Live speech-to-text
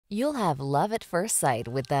You'll have love at first sight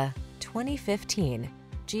with the 2015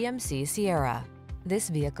 GMC Sierra. This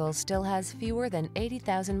vehicle still has fewer than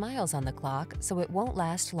 80,000 miles on the clock, so it won't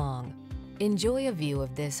last long. Enjoy a view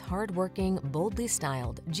of this hard-working, boldly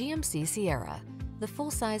styled GMC Sierra, the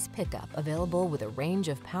full-size pickup available with a range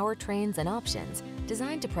of powertrains and options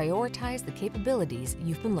designed to prioritize the capabilities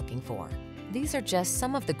you've been looking for. These are just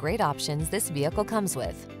some of the great options this vehicle comes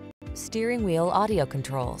with: steering wheel audio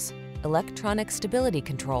controls, electronic stability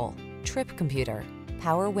control, trip computer,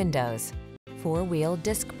 power windows, four-wheel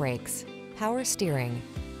disc brakes, power steering.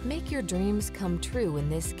 Make your dreams come true in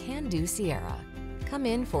this can-do Sierra. Come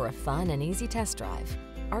in for a fun and easy test drive.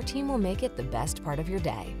 Our team will make it the best part of your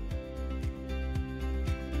day.